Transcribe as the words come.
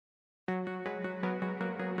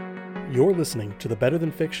You're listening to the Better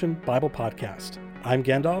Than Fiction Bible Podcast. I'm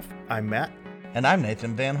Gandalf. I'm Matt. And I'm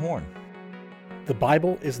Nathan Van Horn. The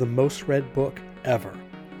Bible is the most read book ever,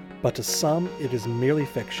 but to some it is merely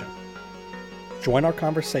fiction. Join our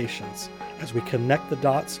conversations as we connect the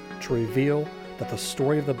dots to reveal that the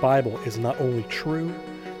story of the Bible is not only true,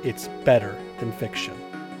 it's better than fiction.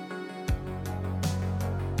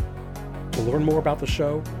 To learn more about the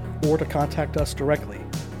show or to contact us directly,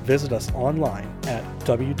 visit us online at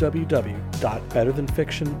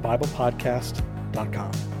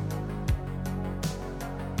www.betterthanfictionbiblepodcast.com.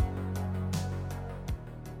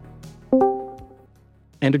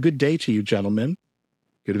 And a good day to you, gentlemen.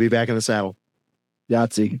 Good to be back in the saddle.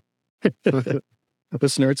 Yahtzee.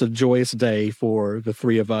 Listener, it's a joyous day for the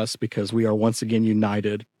three of us because we are once again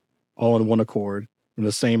united, all in one accord, in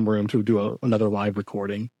the same room to do another live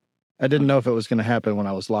recording. I didn't know if it was going to happen when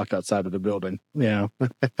I was locked outside of the building. Yeah.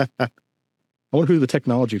 I wonder who the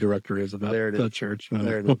technology director is of the church.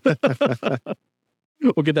 There it is.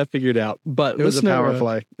 We'll get that figured out. But it was a power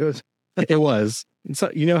play. It was. So,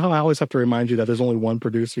 you know how I always have to remind you that there's only one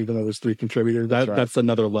producer, even though there's three contributors? That's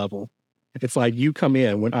another level. It's like you come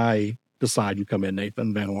in when I decide you come in,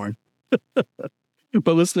 Nathan Van Horn.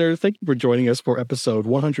 But listeners, thank you for joining us for episode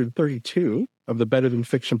 132 of the Better Than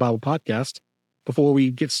Fiction Bible Podcast. Before we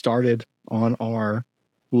get started on our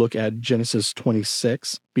look at Genesis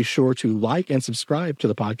 26, be sure to like and subscribe to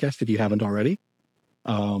the podcast if you haven't already.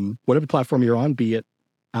 Whatever platform you're on, be it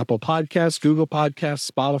Apple Podcasts, Google Podcasts,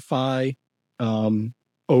 Spotify,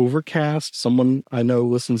 Overcast. Someone I know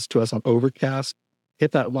listens to us on Overcast.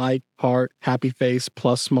 Hit that like, heart, happy face,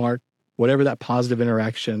 plus mark, whatever that positive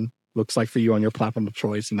interaction looks like for you on your platform of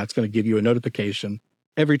choice. And that's going to give you a notification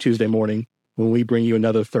every Tuesday morning when we bring you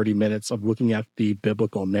another 30 minutes of looking at the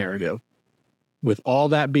biblical narrative. With all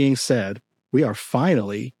that being said, we are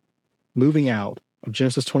finally moving out of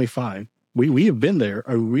Genesis 25. We have been there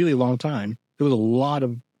a really long time. There was a lot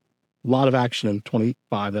of action in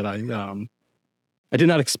 25 that I did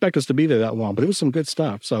not expect us to be there that long, but it was some good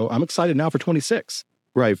stuff. So I'm excited now for 26.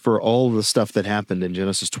 Right, for all the stuff that happened in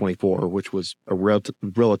Genesis 24, which was a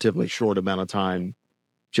relatively short amount of time,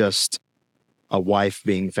 just a wife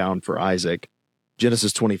being found for Isaac.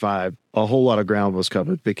 Genesis 25, a whole lot of ground was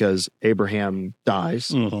covered because Abraham dies.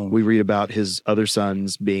 Mm-hmm. We read about his other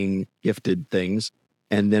sons being gifted things.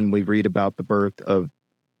 And then we read about the birth of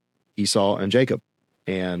Esau and Jacob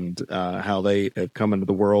and how they have come into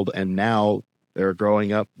the world. And now they're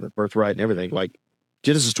growing up, the birthright and everything. Like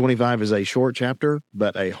Genesis 25 is a short chapter,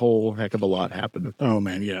 but a whole heck of a lot happened. Oh,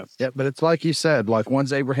 man, yes. Yeah, but it's like you said, like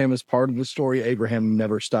once Abraham is part of the story, Abraham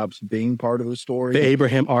never stops being part of the story. The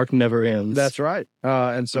Abraham arc never ends. That's right.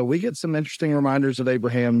 And so we get some interesting reminders of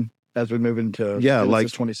Abraham as we move into Genesis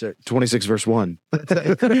like 26. 26 verse 1.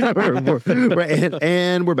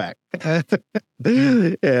 and we're back.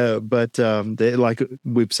 Yeah, but like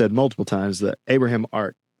we've said multiple times, the Abraham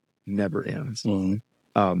arc never ends.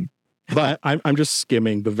 Mm-hmm. But I'm just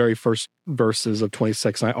skimming the very first verses of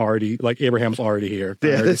 26. And I already, like, Abraham's already here. I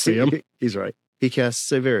already see him. He's right. He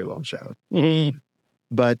casts a very long shadow. Mm-hmm.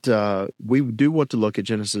 But we do want to look at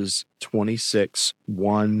Genesis 26,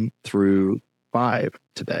 1 through 5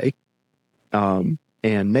 today. And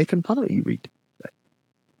Nathan, why don't you read today?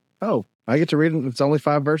 Oh, I get to read it. It's only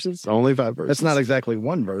 5 verses? It's only 5 verses. That's not exactly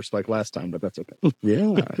one verse like last time, but that's okay.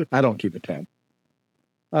 Yeah. I don't keep it 10.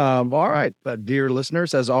 All right. Dear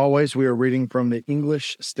listeners, as always, we are reading from the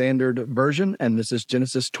English Standard Version, and this is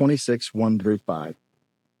Genesis 26, 1 through 5.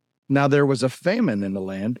 Now there was a famine in the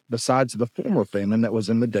land, besides the former famine that was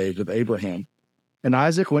in the days of Abraham. And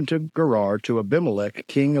Isaac went to Gerar to Abimelech,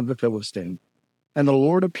 king of the Philistines. And the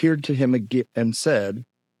Lord appeared to him again and said,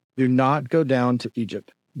 Do not go down to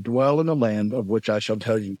Egypt. Dwell in the land of which I shall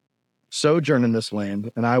tell you. Sojourn in this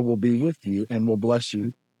land, and I will be with you and will bless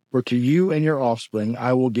you. For to you and your offspring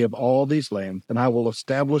I will give all these lands, and I will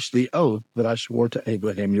establish the oath that I swore to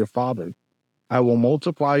Abraham your father. I will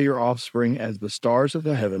multiply your offspring as the stars of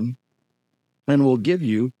the heaven, and will give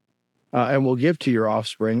to your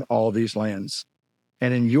offspring all these lands.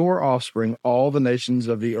 And in your offspring all the nations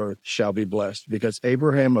of the earth shall be blessed, because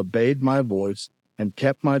Abraham obeyed my voice and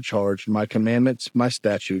kept my charge, my commandments, my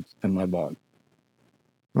statutes, and my law.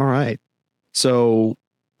 All right. So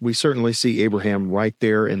we certainly see Abraham right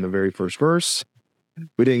there in the very first verse.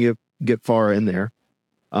 We didn't get far in there.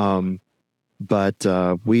 But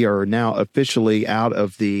we are now officially out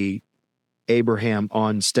of the Abraham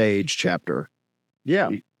on stage chapter. Yeah.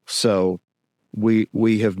 So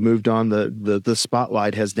we have moved on. The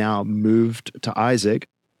spotlight has now moved to Isaac,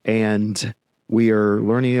 and we are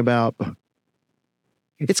learning about.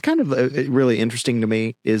 It's kind of really interesting to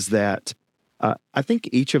me is that I think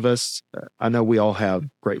each of us, I know we all have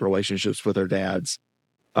great relationships with our dads.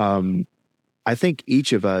 I think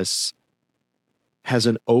each of us has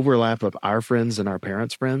an overlap of our friends and our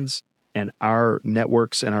parents' friends and our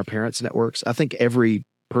networks and our parents' networks. I think every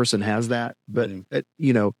person has that, but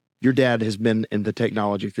your dad has been in the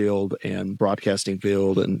technology field and broadcasting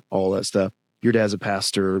field and all that stuff. Your dad's a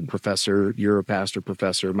pastor, professor. You're a pastor,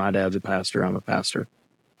 professor. My dad's a pastor. I'm a pastor.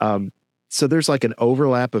 So there's like an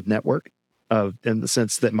overlap of network in the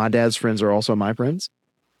sense that my dad's friends are also my friends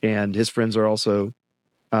and his friends are also,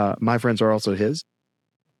 my friends are also his.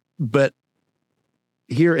 But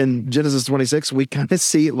here in Genesis 26, we kind of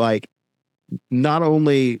see like not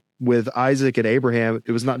only with Isaac and Abraham,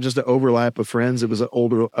 it was not just an overlap of friends. It was an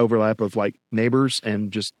older overlap of like neighbors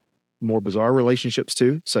and just more bizarre relationships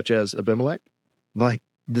too, such as Abimelech. Like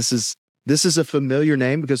this is a familiar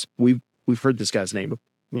name because we've heard this guy's name.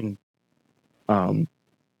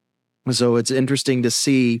 So it's interesting to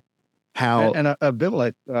see how and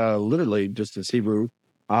Abimelech, literally just as Hebrew,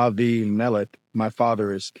 Abimelech, my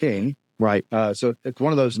father is king. Right. So it's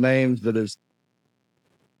one of those names that is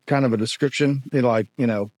kind of a description,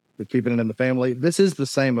 they're keeping it in the family. This is the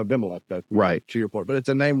same Abimelech, though, right, to your point, but it's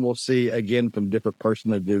a name we'll see again from different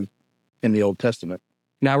personages in the Old Testament.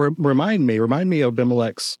 Now, remind me of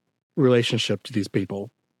Abimelech's relationship to these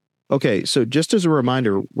people. Okay, so just as a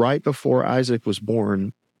reminder, right before Isaac was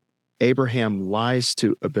born, Abraham lies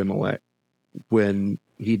to Abimelech when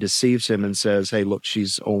he deceives him and says, "Hey, look,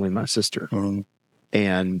 she's only my sister."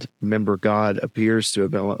 And remember, God appears to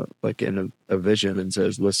Abimelech like in a vision and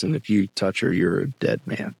says, "Listen, if you touch her, you're a dead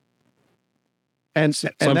man." And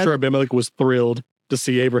I'm sure Abimelech was thrilled to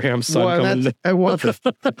see Abraham's son come in.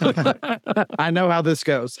 I know how this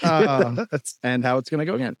goes and how it's going to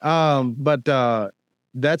go again. But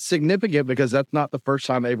that's significant because that's not the first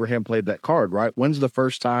time Abraham played that card, right? When's the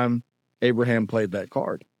first time Abraham played that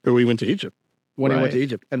card? When we went to Egypt. When he went to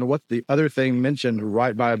Egypt. And what's the other thing mentioned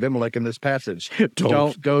right by Abimelech in this passage?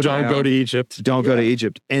 Don't go to Egypt. Don't go to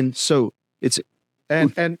Egypt. And so it's...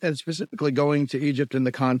 And specifically going to Egypt in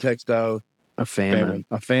the context of a famine.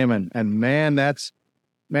 And man,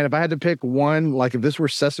 if I had to pick one, like if this were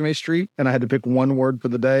Sesame Street and I had to pick one word for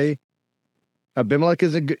the day, Abimelech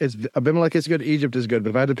is good. Egypt is good.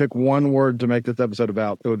 But if I had to pick one word to make this episode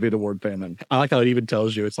about, it would be the word famine. I like how it even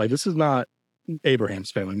tells you, it's like, this is not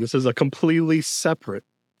Abraham's famine. This is a completely separate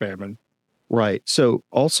famine. Right. So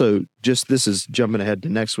also this is jumping ahead to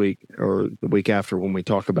next week or the week after when we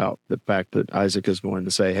talk about the fact that Isaac is going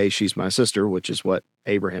to say, "Hey, she's my sister," which is what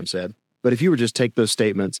Abraham said. But if you were just take those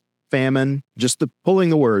statements, famine,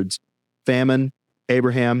 pulling the words, famine,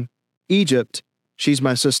 Abraham, Egypt, she's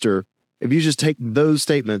my sister. If you just take those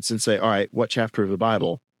statements and say, all right, what chapter of the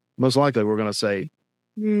Bible? Most likely we're going to say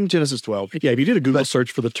Genesis 12. Yeah, if you did a Google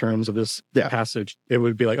search for the terms of this passage, it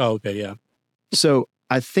would be like, oh, okay, yeah. So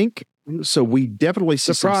I think, we definitely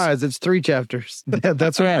see... Surprise, it's 3 chapters.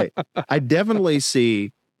 That's right. I definitely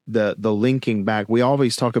see the linking back. We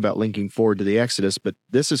always talk about linking forward to the Exodus, but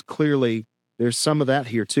this is clearly, there's some of that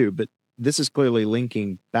here too, but this is clearly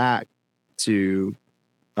linking back to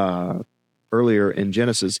earlier in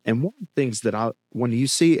Genesis. And one of the things that when you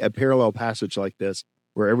see a parallel passage like this,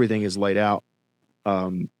 where everything is laid out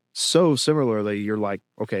so similarly, you're like,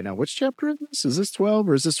 okay, now which chapter is this? Is this 12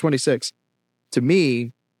 or is this 26? To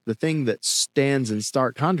me, the thing that stands in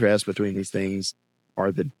stark contrast between these things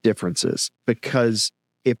are the differences. Because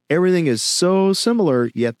if everything is so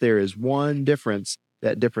similar, yet there is one difference,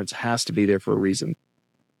 that difference has to be there for a reason.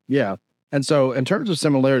 Yeah. And so in terms of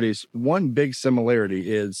similarities, one big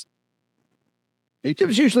similarity is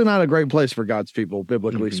Egypt is usually not a great place for God's people,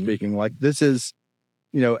 biblically speaking. Like this is,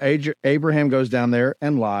 Abraham goes down there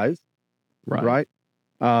and lies, right?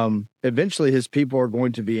 Eventually his people are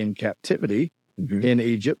going to be in captivity in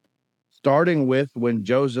Egypt, starting with when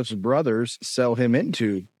Joseph's brothers sell him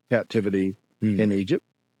into captivity in Egypt.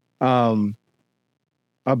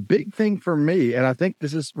 A big thing for me, and I think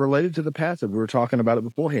this is related to the passage, we were talking about it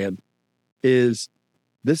beforehand, is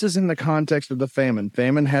this is in the context of the famine.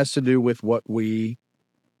 Famine has to do with what we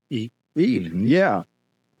eat. Yeah.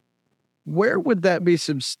 Where would that be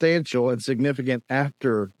substantial and significant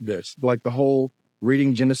after this? Like the whole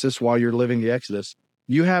reading Genesis while you're living the Exodus.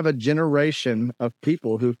 You have a generation of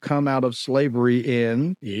people who've come out of slavery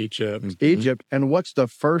in Egypt. And what's the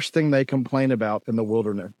first thing they complain about in the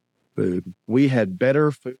wilderness? Food. We had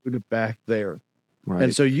better food back there. Right.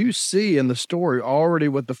 And so you see in the story already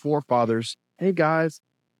with the forefathers, hey guys,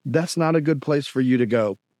 that's not a good place for you to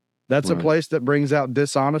go. That's a place that brings out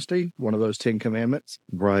dishonesty, one of those 10 commandments.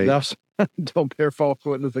 Right. Thou don't bear false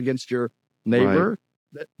witness against your neighbor.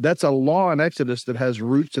 that's a law in Exodus that has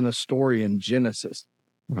roots in a story in Genesis.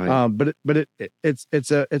 Right.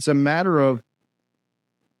 It's a matter of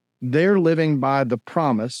they're living by the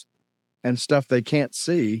promise and stuff they can't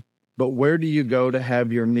see. But where do you go to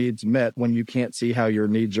have your needs met when you can't see how your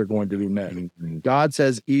needs are going to be met? Mm-hmm. God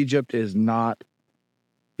says Egypt is not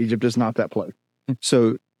that place.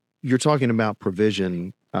 So you're talking about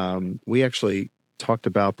provision. We actually talked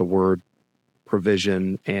about the word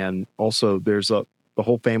provision, and also there's the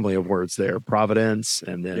whole family of words there, providence,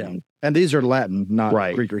 and then and these are Latin, not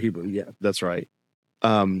Right. Greek or Hebrew. Yeah, that's right.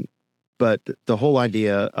 But the whole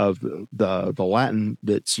idea of the Latin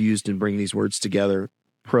that's used in bringing these words together,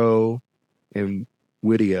 pro and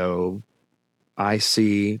video, I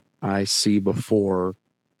see before,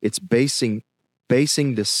 it's basing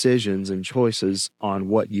decisions and choices on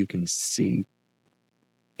what you can see.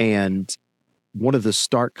 And one of the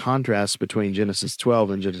stark contrasts between Genesis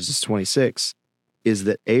 12 and Genesis 26 is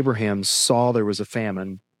that Abraham saw there was a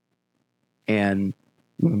famine and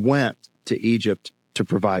went to Egypt to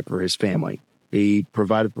provide for his family. He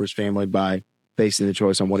provided for his family by basing the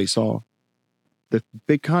choice on what he saw. The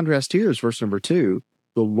big contrast here is verse number 2.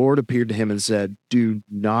 The Lord appeared to him and said, do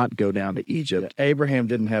not go down to Egypt. Abraham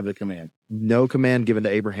didn't have the command. No command given to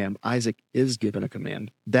Abraham. Isaac is given a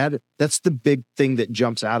command. That's the big thing that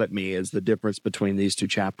jumps out at me is the difference between these two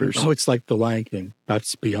chapters. Oh, it's like the Lion King.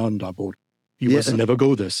 That's beyond our board. You Yeah. must never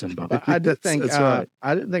go this. And I did think That's right.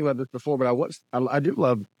 I didn't think about this before, but I do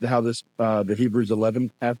love how this the Hebrews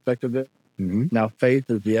 11 aspect of it. Mm-hmm. Now, faith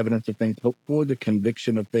is the evidence of things hoped for, the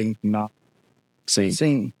conviction of things not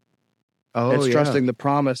seen. Oh, It's yeah. trusting the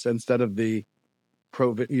promise instead of the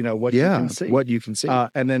what you can see. What you can see.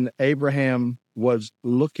 And then Abraham was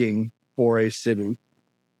looking for a city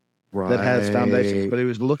that has foundations, but he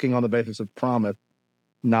was looking on the basis of promise,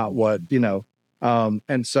 not what.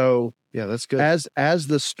 And so Yeah, that's good. as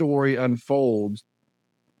the story unfolds,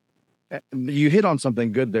 you hit on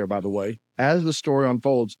something good there, by the way. As the story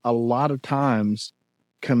unfolds, a lot of times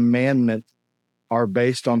commandments are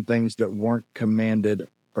based on things that weren't commanded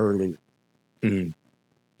earlier. Mhm.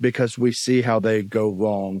 Because we see how they go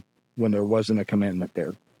wrong when there wasn't a commandment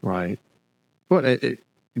there. Right. But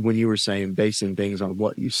when you were saying basing things on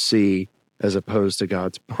what you see as opposed to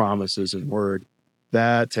God's promises and word,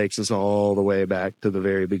 that takes us all the way back to the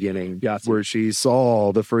very beginning, where she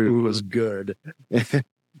saw the fruit was good.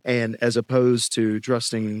 And as opposed to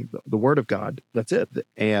trusting the word of God, that's it.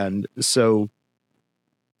 And so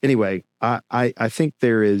anyway, I think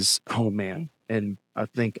there is, and I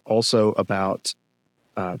think also about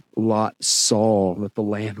Lot saw that the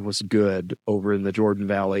land was good over in the Jordan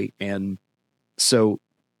Valley. And so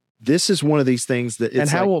this is one of these things that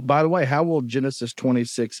it's how will Genesis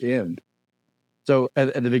 26 end? So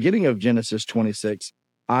at the beginning of Genesis 26,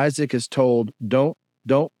 Isaac is told, don't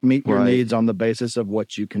meet your needs on the basis of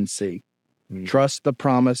what you can see. Mm. Trust the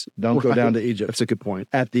promise. Don't go down to Egypt. That's a good point.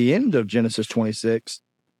 At the end of Genesis 26,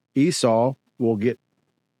 Esau will get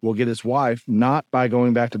his wife, not by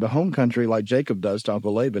going back to the home country like Jacob does to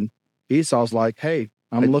Uncle Laban. Esau's like, hey,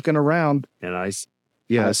 I'm looking around. And I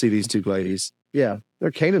see these two ladies. Yeah, they're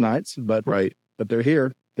Canaanites, but they're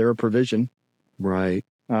here. They're a provision. Right.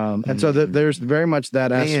 And so there's very much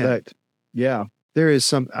that aspect. Yeah. There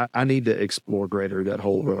is I need to explore greater that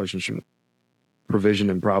whole relationship, provision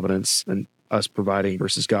and providence, and us providing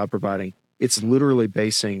versus God providing. It's literally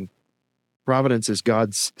basing providence is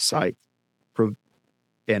God's sight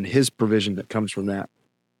and his provision that comes from that.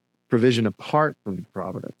 Provision apart from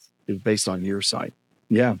providence is based on your sight.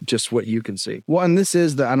 Yeah. Just what you can see. Well, and this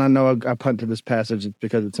is and I know I punt to this passage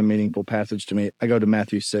because it's a meaningful passage to me. I go to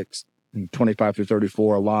Matthew 6, 25 through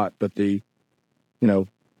 34 a lot, but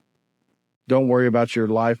don't worry about your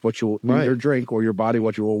life, what you will eat or drink, or your body,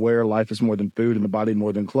 what you will wear. Life is more than food and the body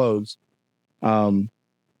more than clothes.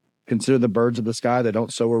 Consider the birds of the sky. They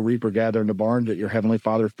don't sow or reap or gather in the barn, yet your heavenly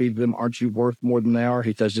Father feeds them. Aren't you worth more than they are?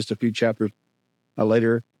 He says just a few chapters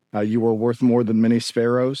later, you are worth more than many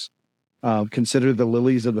sparrows. Consider the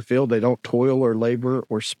lilies of the field. They don't toil or labor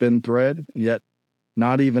or spin thread, yet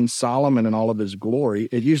not even Solomon in all of his glory.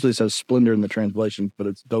 It usually says splendor in the translation, but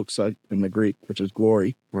it's doxa in the Greek, which is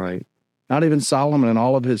glory. Right. Not even Solomon in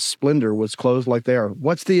all of his splendor was clothed like they are.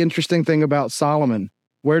 What's the interesting thing about Solomon?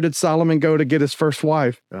 Where did Solomon go to get his first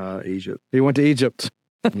wife? Egypt. He went to Egypt.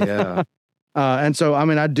 Yeah. And so,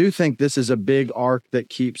 I do think this is a big arc that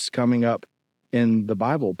keeps coming up in the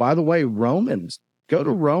Bible. By the way, Romans, go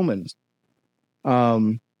to Romans.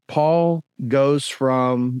 Paul goes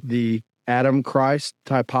from the Adam Christ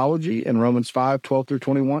typology in Romans 5, 12 through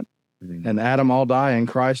 21. And Adam all die and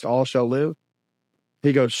Christ all shall live.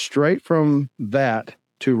 He goes straight from that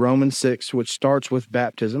to Romans 6, which starts with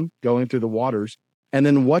baptism, going through the waters. And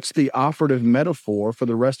then what's the operative metaphor for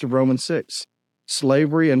the rest of Romans 6?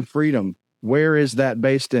 Slavery and freedom. Where is that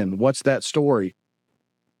based in? What's that story?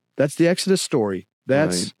 That's the Exodus story.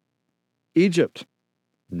 That's Right. Egypt.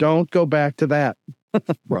 Don't go back to that.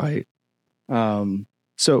 Right. Um,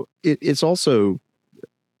 So it's also,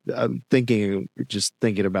 I'm thinking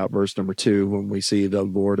about verse number 2, when we see the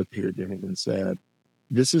Lord appeared to him and said,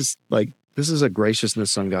 this is a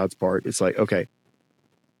graciousness on God's part. It's like, okay,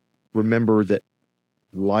 remember that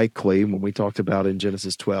likely when we talked about in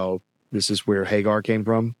Genesis 12, this is where Hagar came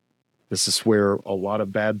from. This is where a lot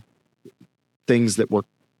of bad things that were,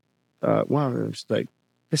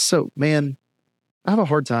 it's so, man, I have a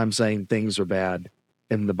hard time saying things are bad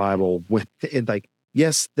in the Bible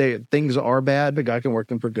yes, things are bad, but God can work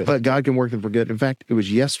them for good. but God can work them for good. In fact, it was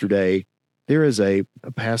yesterday, there is a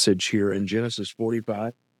passage here in Genesis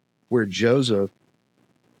 45 where Joseph,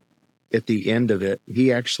 at the end of it,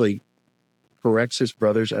 he actually corrects his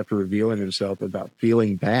brothers after revealing himself about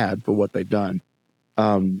feeling bad for what they've done.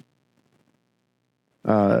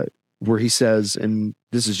 Where he says, and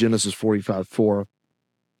this is Genesis 45:4.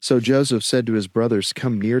 So Joseph said to his brothers,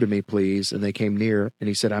 come near to me, please. And they came near, and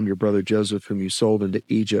he said, I'm your brother Joseph, whom you sold into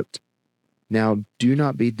Egypt. Now do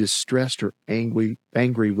not be distressed or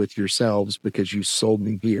angry with yourselves because you sold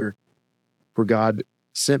me here. For God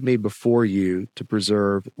sent me before you to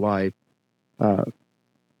preserve life. But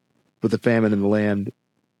the famine in the land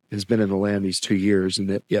has been in the land these 2 years,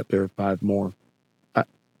 and yet there are 5 more.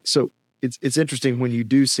 So it's interesting when you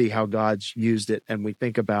do see how God's used it, and we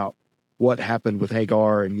think about what happened with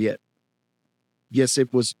Hagar, and yet, yes,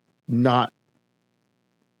 it was not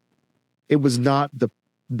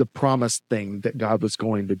the promised thing that God was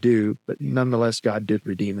going to do, but nonetheless, God did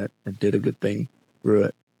redeem it and did a good thing through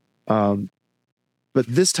it. But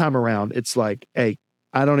this time around, it's like, hey,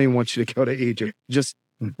 I don't even want you to go to Egypt.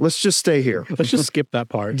 Let's just stay here. Let's just skip that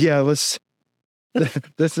part. Yeah,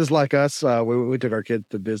 This is like us. We took our kids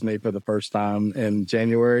to Disney for the first time in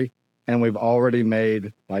January, and we've already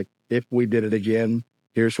made, like, if we did it again,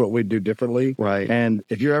 here's what we'd do differently. right. And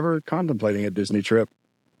if you're ever contemplating a Disney trip,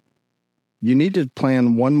 you need to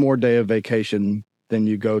plan one more day of vacation than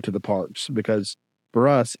you go to the parks, because for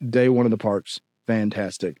us, day 1 of the parks,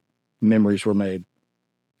 fantastic. Memories were made.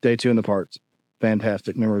 Day 2 in the parks,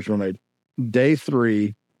 fantastic. Memories were made. Day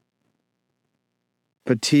 3,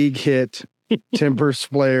 fatigue hit, tempers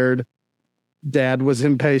flared. Dad was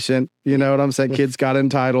impatient. You know what I'm saying? Kids got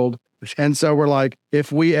entitled. And so we're like,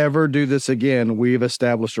 if we ever do this again, we've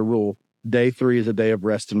established a rule. Day 3 is a day of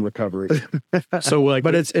rest and recovery. So like,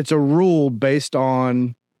 But it's a rule based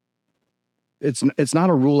on, it's not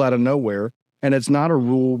a rule out of nowhere. And it's not a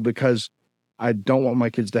rule because I don't want my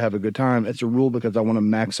kids to have a good time. It's a rule because I want to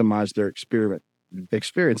maximize their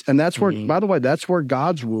experience. And that's where, by the way, that's where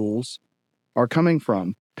God's rules are coming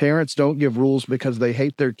from. Parents don't give rules because they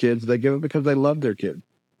hate their kids. They give it because they love their kid.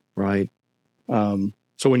 Right.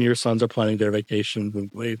 so when your sons are planning their vacation,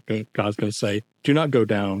 God's going to say, do not go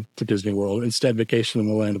down to Disney World. Instead, vacation in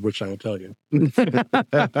the land of which I will tell you.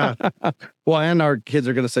 Well, and our kids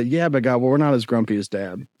are going to say, yeah, but God, well, we're not as grumpy as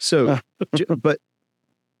Dad. So, but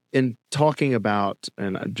in talking about,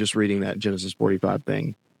 and I'm just reading that Genesis 45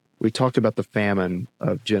 thing, we talked about the famine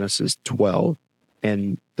of Genesis 12,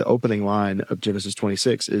 and the opening line of Genesis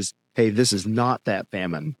 26 is, hey, this is not that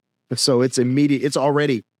famine. So it's immediate. It's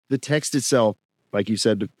already, the text itself, like you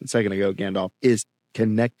said a second ago, Gandalf, is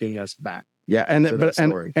connecting us back. Yeah, and to that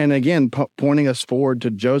story. and again, pointing us forward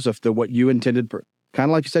to Joseph, that what you intended for,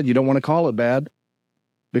 kind of like you said, you don't want to call it bad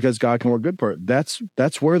because God can work good for it. That's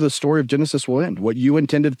where the story of Genesis will end. What you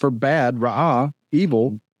intended for bad, ra'ah,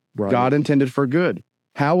 evil, Right. God intended for good.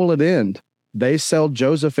 How will it end? They sell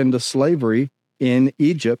Joseph into slavery in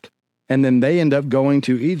Egypt, and then they end up going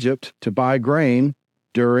to Egypt to buy grain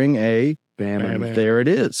during a Famine. There it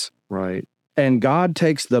is. Right. And God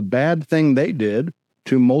takes the bad thing they did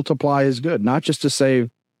to multiply his good, not just to save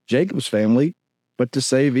Jacob's family, but to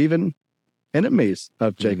save even enemies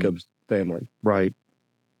of Jacob's family. Right.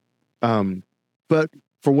 But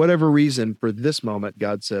for whatever reason, for this moment,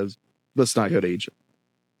 God says, let's not go to Egypt.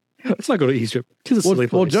 Let's not go to Egypt. To the silly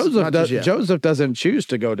Well, place. Joseph doesn't choose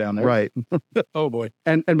to go down there. Right. Oh boy.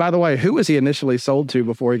 And by the way, who was he initially sold to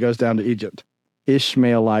before he goes down to Egypt?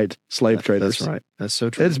 Ishmaelite slave traders. That's right. That's so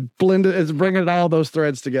true. It's blended. It's bringing all those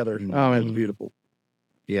threads together. Oh, it's beautiful.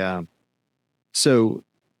 Yeah. So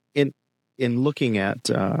in looking at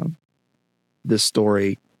this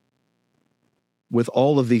story, with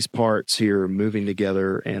all of these parts here moving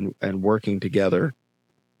together and working together,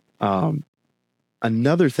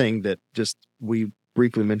 another thing that just we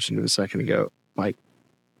briefly mentioned a second ago, like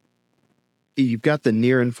you've got the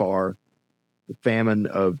near and far, the famine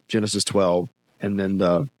of Genesis 12, and then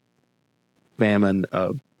the famine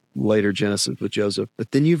of later Genesis with Joseph.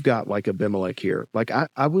 But then you've got like Abimelech here. Like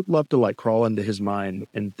I would love to like crawl into his mind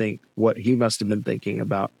and think what he must have been thinking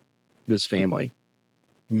about this family.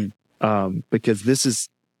 Because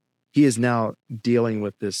he is now dealing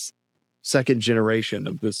with this second generation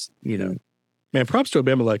of this, Man, props to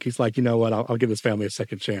Abimelech. He's like, you know what? I'll give this family a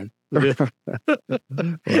second chance. And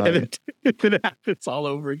then it happens all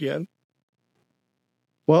over again.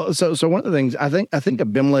 Well, so one of the things I think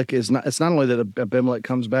Abimelech is not. It's not only that Abimelech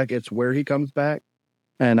comes back; it's where he comes back,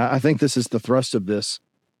 and I think this is the thrust of this.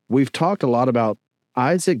 We've talked a lot about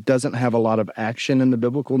Isaac doesn't have a lot of action in the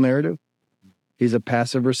biblical narrative. He's a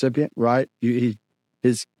passive recipient, right?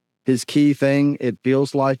 His key thing, it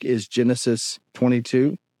feels like, is Genesis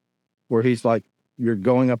 22, where he's like, "You're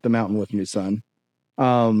going up the mountain with me, son."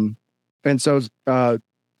 And so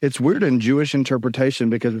it's weird in Jewish interpretation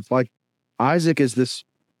because it's like Isaac is this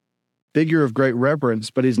figure of great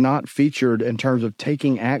reverence, but he's not featured in terms of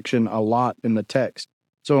taking action a lot in the text.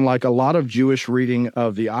 So in like a lot of Jewish reading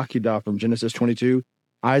of the Akedah from Genesis 22,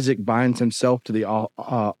 Isaac binds himself to the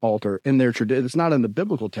altar in their tradition. It's not in the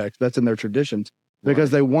biblical text, that's in their traditions,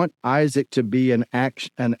 because they want Isaac to be an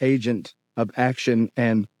agent of action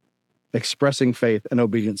and expressing faith and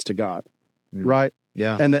obedience to God, right?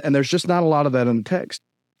 Yeah. And there's just not a lot of that in the text.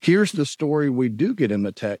 Here's the story we do get in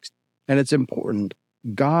the text, and it's important.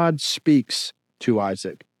 God speaks to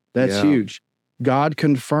Isaac. That's huge. God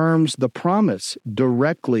confirms the promise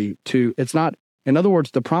directly to, it's not, in other words,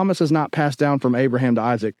 the promise is not passed down from Abraham to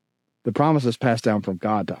Isaac. The promise is passed down from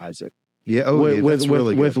God to Isaac. Yeah.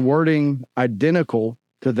 With wording identical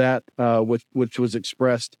to that which was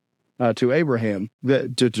expressed to Abraham.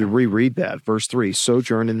 To reread that, verse 3,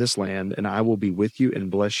 sojourn in this land, and I will be with you and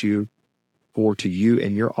bless you. For to you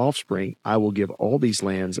and your offspring, I will give all these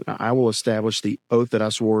lands, and I will establish the oath that I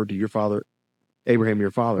swore to your father, Abraham,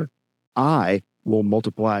 your father. I will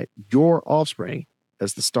multiply your offspring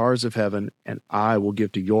as the stars of heaven, and I will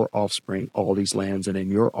give to your offspring all these lands, and in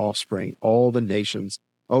your offspring, all the nations.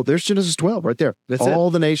 Oh, there's Genesis 12 right there. That's all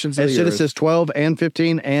the nations of it's the Genesis earth, 12 and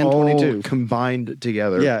 15 and all 22. combined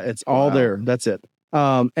together. Yeah, it's all there. That's it.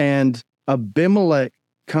 And Abimelech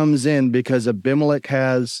comes in because Abimelech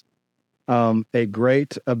has a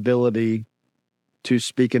great ability to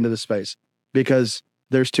speak into the space, because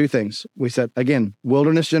there's two things. We said, again,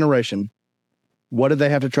 wilderness generation. What did they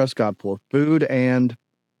have to trust God for? Food and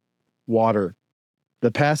water.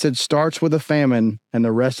 The passage starts with a famine, and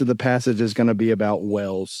the rest of the passage is going to be about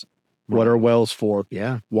wells. Right. What are wells for?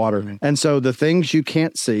 Yeah. Water. And so the things you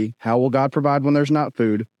can't see, how will God provide when there's not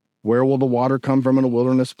food? Where will the water come from in a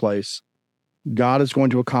wilderness place? God is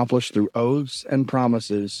going to accomplish through oaths and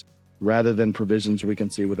promises rather than provisions we can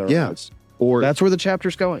see with our eyes. Or that's where the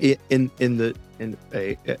chapter's going. In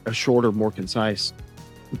a shorter, more concise,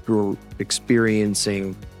 we're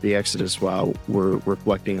experiencing the Exodus while we're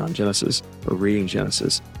reflecting on Genesis or reading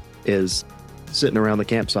Genesis, is sitting around the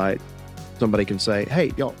campsite. Somebody can say,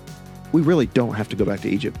 hey, y'all, we really don't have to go back to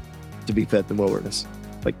Egypt to be fed in the wilderness.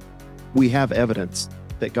 Like, we have evidence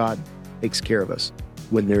that God takes care of us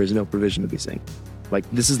when there is no provision to be seen. Like,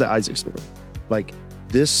 this is the Isaac story. Like,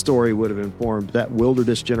 this story would have informed that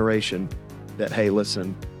wilderness generation that, hey,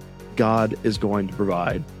 listen, God is going to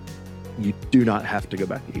provide. You do not have to go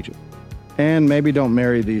back to Egypt. And maybe don't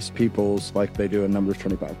marry these peoples like they do in Numbers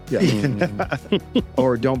 25. Yeah.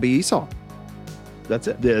 Or don't be Esau. That's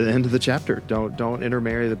it. The end of the chapter. Don't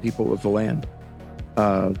intermarry the people of the land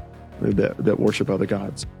that worship other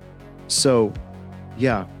gods. So,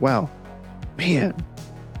 yeah, wow. Man.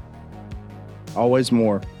 Always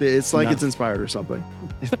more. It's like it's inspired or something.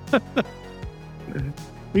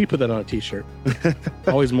 We can put that on a t-shirt.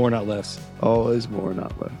 Always more, not less. Always more,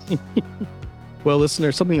 not less. Well,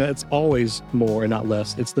 listeners, something that's always more and not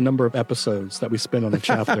less, it's the number of episodes that we spend on a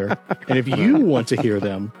chapter. And if you want to hear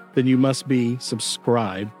them, then you must be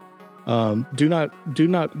subscribed. Do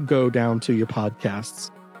not go down to your podcasts.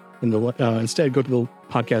 Instead, go to the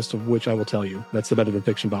podcast of which I will tell you. That's the Better Than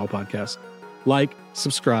Fiction Bible podcast. Like,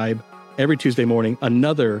 subscribe. Every Tuesday morning,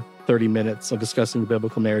 another 30 minutes of discussing the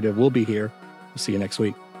biblical narrative will be here. We'll see you next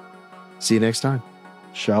week. See you next time.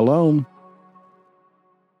 Shalom.